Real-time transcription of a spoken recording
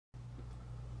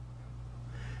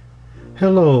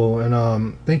Hello,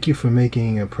 and thank you for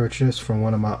making a purchase from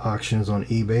one of my auctions on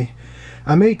eBay.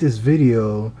 I made this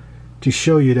video to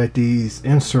show you that these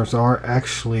inserts are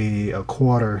actually a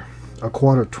quarter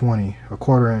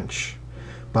inch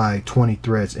by 20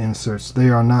 threads inserts. They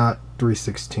are not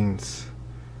 3/16.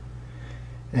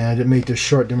 And I did make this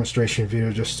short demonstration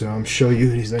video just to show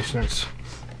you these inserts.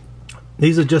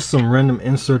 These are just some random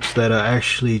inserts that I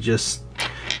actually just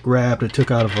grabbed and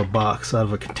took out of a box, out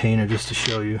of a container, just to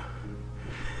show you.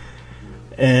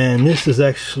 And this is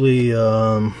actually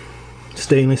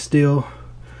stainless steel,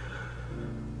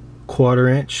 1/4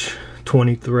 inch,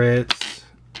 20 threads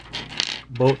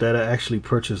bolt that I actually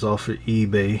purchased off of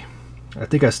eBay. I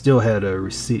think I still had a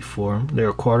receipt for them.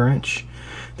 They're 1/4 inch.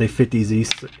 They fit these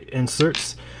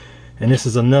inserts. And this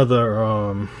is another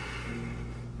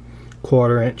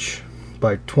 1/4 inch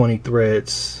by 20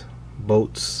 threads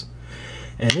bolts.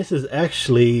 And this is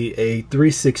actually a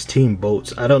 3/16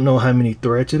 bolts. I don't know how many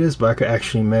threads it is, but I could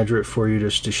actually measure it for you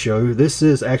just to show you. This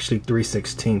is actually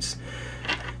 3/16.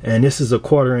 And this is a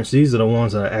 1/4 inch. These are the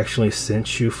ones that I actually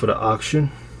sent you for the auction.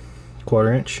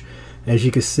 1/4 inch. As you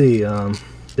can see,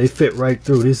 they fit right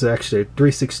through. This is actually a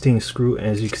 3/16 screw.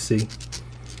 As you can see,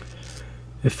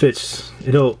 it fits.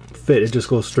 It don't fit. It just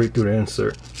goes straight through the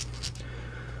insert.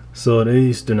 So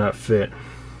these do not fit.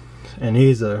 And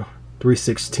these are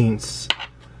 3/16.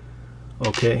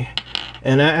 Okay,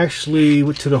 and I actually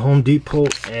went to the Home Depot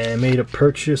and made a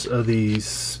purchase of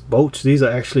these bolts. These are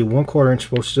actually 1/4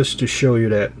 inch bolts, just to show you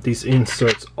that these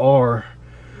inserts are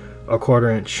a 1/4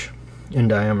 inch in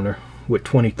diameter with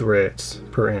 20 threads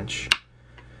per inch.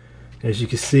 As you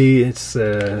can see, it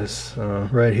says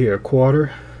right here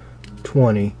 1/4,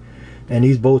 20, and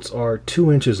these bolts are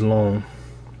 2 inches long.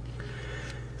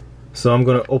 So I'm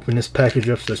going to open this package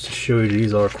up just to show you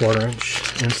these are 1/4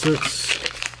 inch inserts.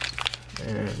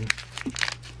 And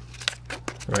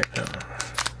right now,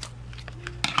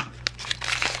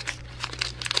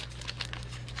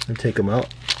 and take them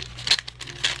out.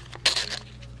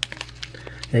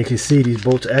 And you can see these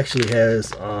bolts actually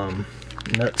has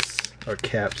nuts or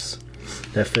caps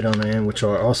that fit on the end, which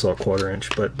are also a 1/4 inch,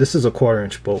 but this is a 1/4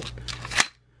 inch bolt.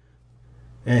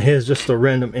 And here's just a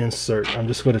random insert. I'm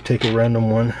just going to take a random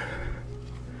one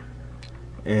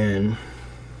and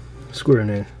screw it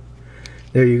in.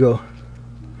 There you go.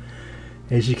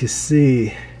 As you can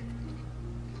see,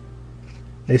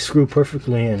 they screw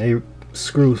perfectly in. They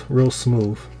screw real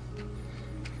smooth.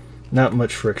 Not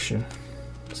much friction.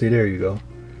 See, there you go.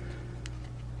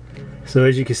 So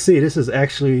as you can see, this is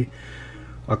actually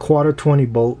a 1/4 20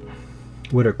 bolt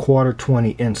with a 1/4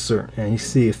 20 insert, and you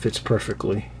see it fits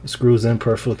perfectly. It screws in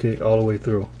perfectly all the way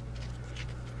through.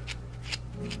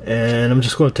 And I'm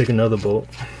just going to take another bolt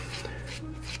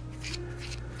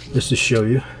just to show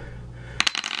you.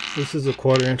 This is a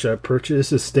 1/4 inch I purchased.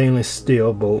 This is stainless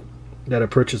steel bolt that I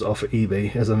purchased off of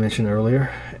eBay, as I mentioned earlier,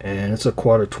 and it's a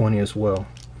 1/4 20 as well.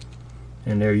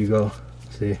 And there you go.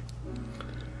 See,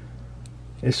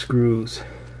 it screws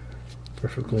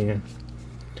perfectly in.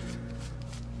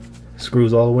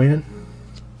 Screws all the way in.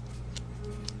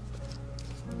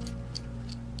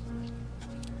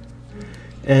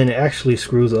 And it actually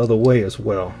screws the other way as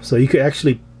well. So you could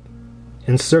actually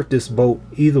insert this bolt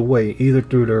either way, either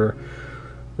through the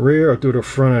rear or through the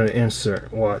front of the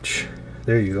insert. Watch.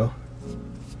 There you go.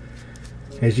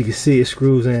 As you can see, it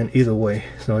screws in either way,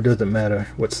 so it doesn't matter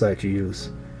what side you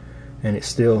use. And it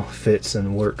still fits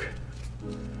and works.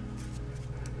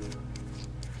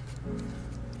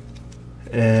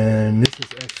 And this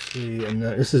is actually,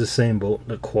 this is the same bolt,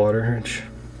 the 1/4 inch,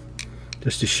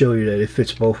 just to show you that it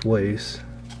fits both ways.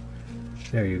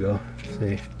 There you go.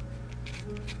 See,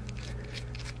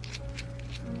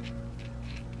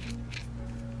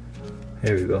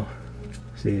 there you go.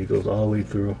 See, it goes all the way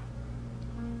through.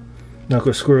 Not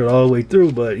gonna screw it all the way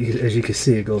through, but as you can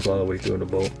see, it goes all the way through the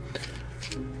bolt.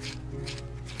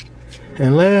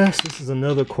 And last, this is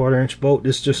another 1/4 inch bolt.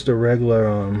 This is just a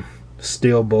regular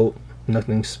steel bolt.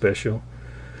 Nothing special.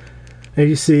 As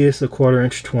you see, it's a 1/4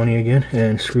 inch 20 again,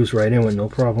 and it screws right in with no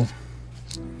problem.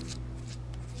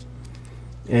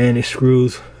 And it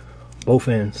screws both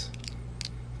ends.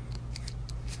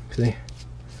 See?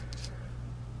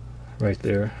 Right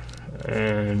there.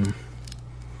 And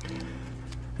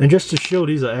just to show,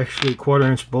 these are actually 1/4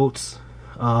 inch bolts.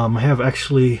 I have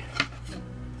actually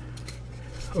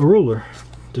a ruler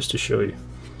just to show you.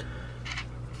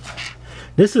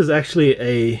 This is actually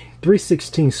a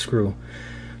 3/16 screw.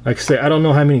 Like I say, I don't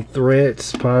know how many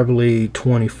threads, probably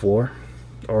 24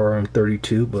 or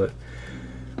 32, but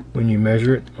when you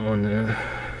measure it on the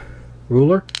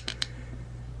ruler,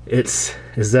 it's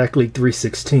exactly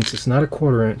 3/16. It's not a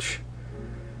 1/4 inch.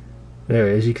 There,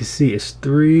 as you can see, it's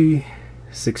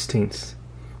 3/16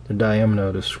 the diameter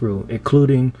of the screw,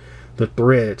 including the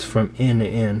threads from end to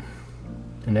end,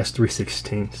 and that's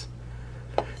 3/16.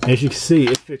 As you can see,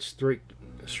 it fits straight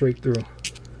through.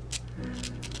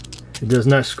 It does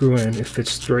not screw in, it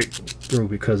fits straight through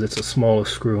because it's a smaller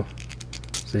screw.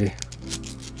 See?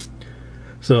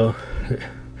 So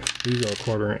these are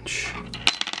 1/4 inch.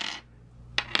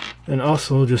 And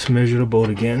also just measure the bolt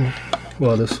again.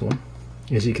 Well, this one,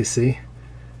 as you can see,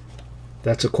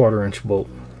 that's a 1/4 inch bolt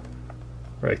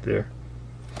right there.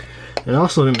 And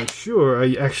also to make sure,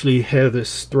 I actually have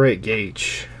this thread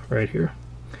gauge right here.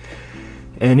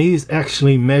 And these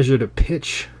actually measure the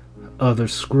pitch of the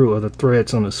screw, or the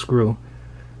threads on the screw.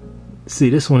 See,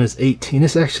 this one is 18.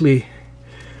 It's actually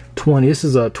 20. This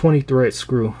is a 20 thread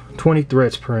screw, 20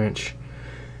 threads per inch.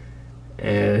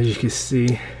 And as you can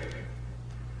see,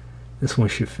 this one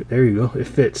should fit. There you go, it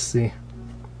fits. See,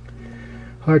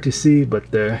 hard to see,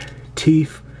 but the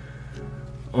teeth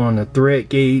on the thread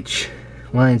gauge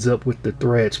lines up with the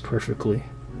threads perfectly,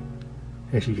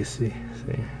 as you can see.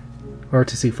 See, hard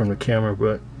to see from the camera,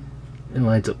 but it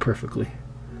lines up perfectly.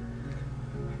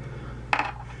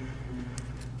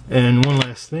 And one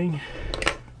last thing,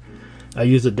 I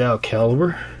use a dowel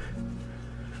caliber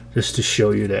just to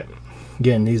show you that.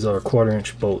 Again, these are 1/4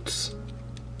 inch bolts.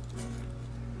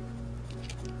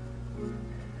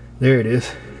 There it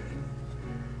is.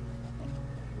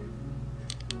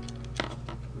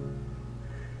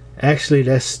 Actually,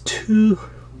 that's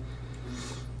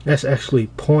actually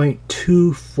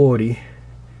 0.240,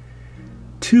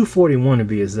 241 to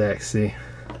be exact. See,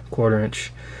 1/4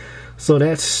 inch. So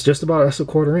that's just about, that's a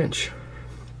 1/4 inch.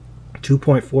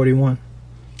 2.41.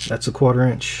 That's a 1/4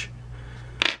 inch.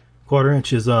 1/4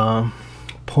 inch is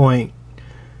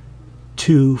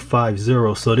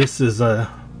 0.250. So this is a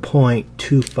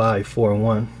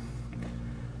 0.2541,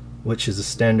 which is a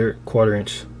standard 1/4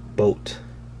 inch bolt.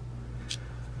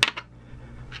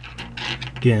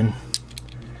 Again,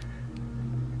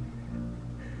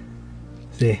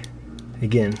 see,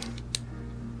 again,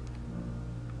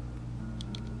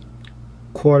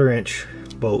 1/4 inch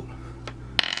bolt.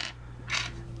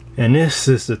 And this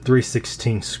is the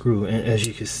 3/16 screw, and as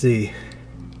you can see,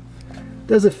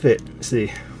 does it fit?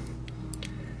 See,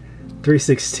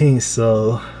 3/16.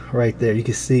 So right there you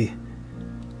can see,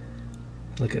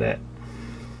 look at that,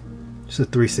 it's a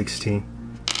 3/16,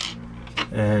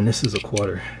 and this is a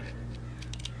 1/4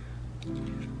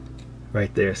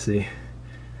 right there. See,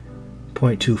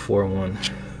 0.241.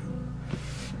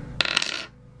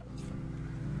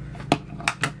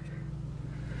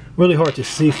 Really hard to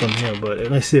see from here, but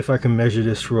let's see if I can measure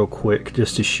this real quick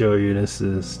just to show you. This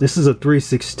is a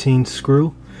 3/16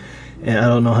 screw, and I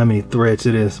don't know how many threads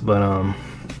it is, but I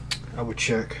would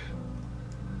check.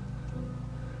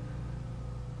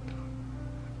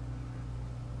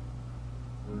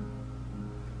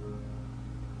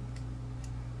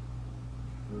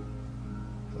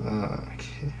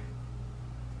 Okay.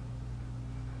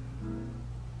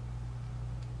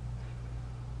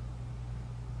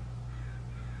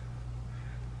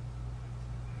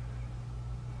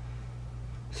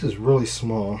 This is really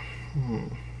small.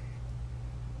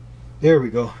 There we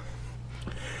go.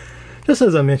 Just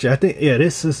as I mentioned, I think, yeah,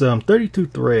 this is 32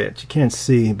 threads. You can't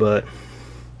see, but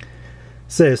it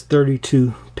says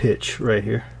 32 pitch right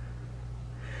here.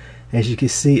 As you can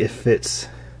see, it fits.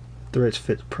 Threads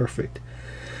fit perfect.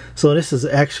 So this is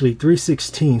actually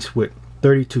 3/16 with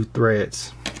 32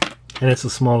 threads, and it's a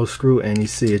smaller screw, and you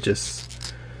see it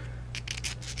just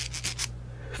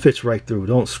fits right through.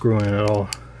 Don't screw in at all.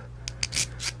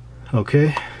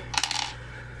 Okay,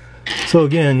 so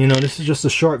again, you know, this is just a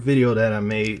short video that I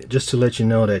made just to let you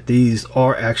know that these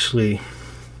are actually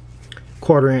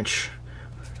 1/4 inch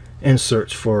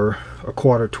inserts for a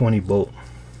 1/4 20 bolt,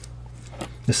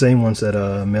 the same ones that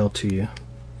I mailed to you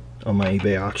on my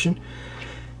eBay auction.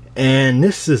 And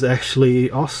this is actually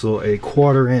also a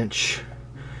 1/4 inch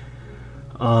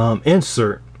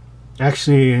insert.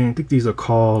 Actually, I think these are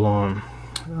called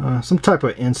some type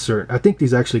of insert. I think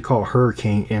these are actually called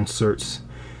Hurricane inserts,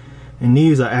 and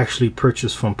these are actually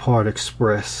purchased from Part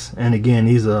Express. And again,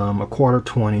 these are a 1/4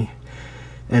 20,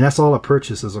 and that's all I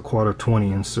purchased is a 1/4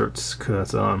 20 inserts,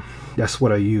 because that's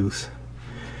what I use.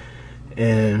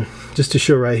 And just to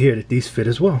show right here that these fit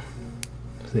as well.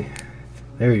 See,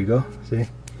 there you go. See,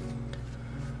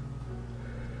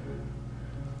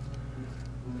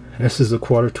 this is a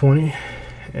 1/4 20,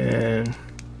 and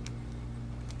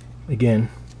again,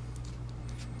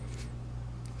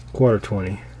 1/4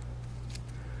 20.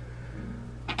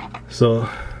 So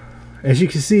as you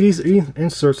can see, these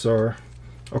inserts are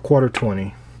a 1/4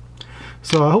 20.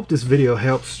 So I hope this video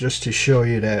helps just to show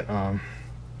you that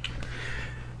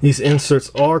these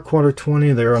inserts are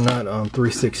 1/4 they are not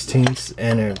 3/16,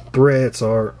 and their threads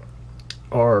are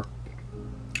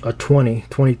a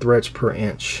 20 threads per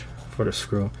inch for the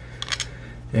screw,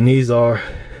 and these are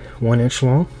 1 inch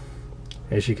long.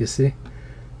 As you can see,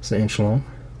 it's 1 inch long.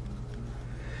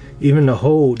 Even the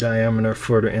hole diameter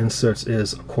for the inserts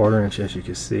is 1/4 inch, as you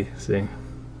can see. See,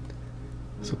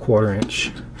 it's a 1/4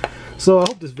 inch. So I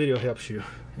hope this video helps you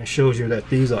and shows you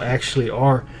that these are actually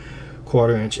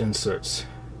 1/4 inch inserts.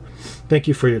 Thank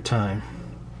you for your time.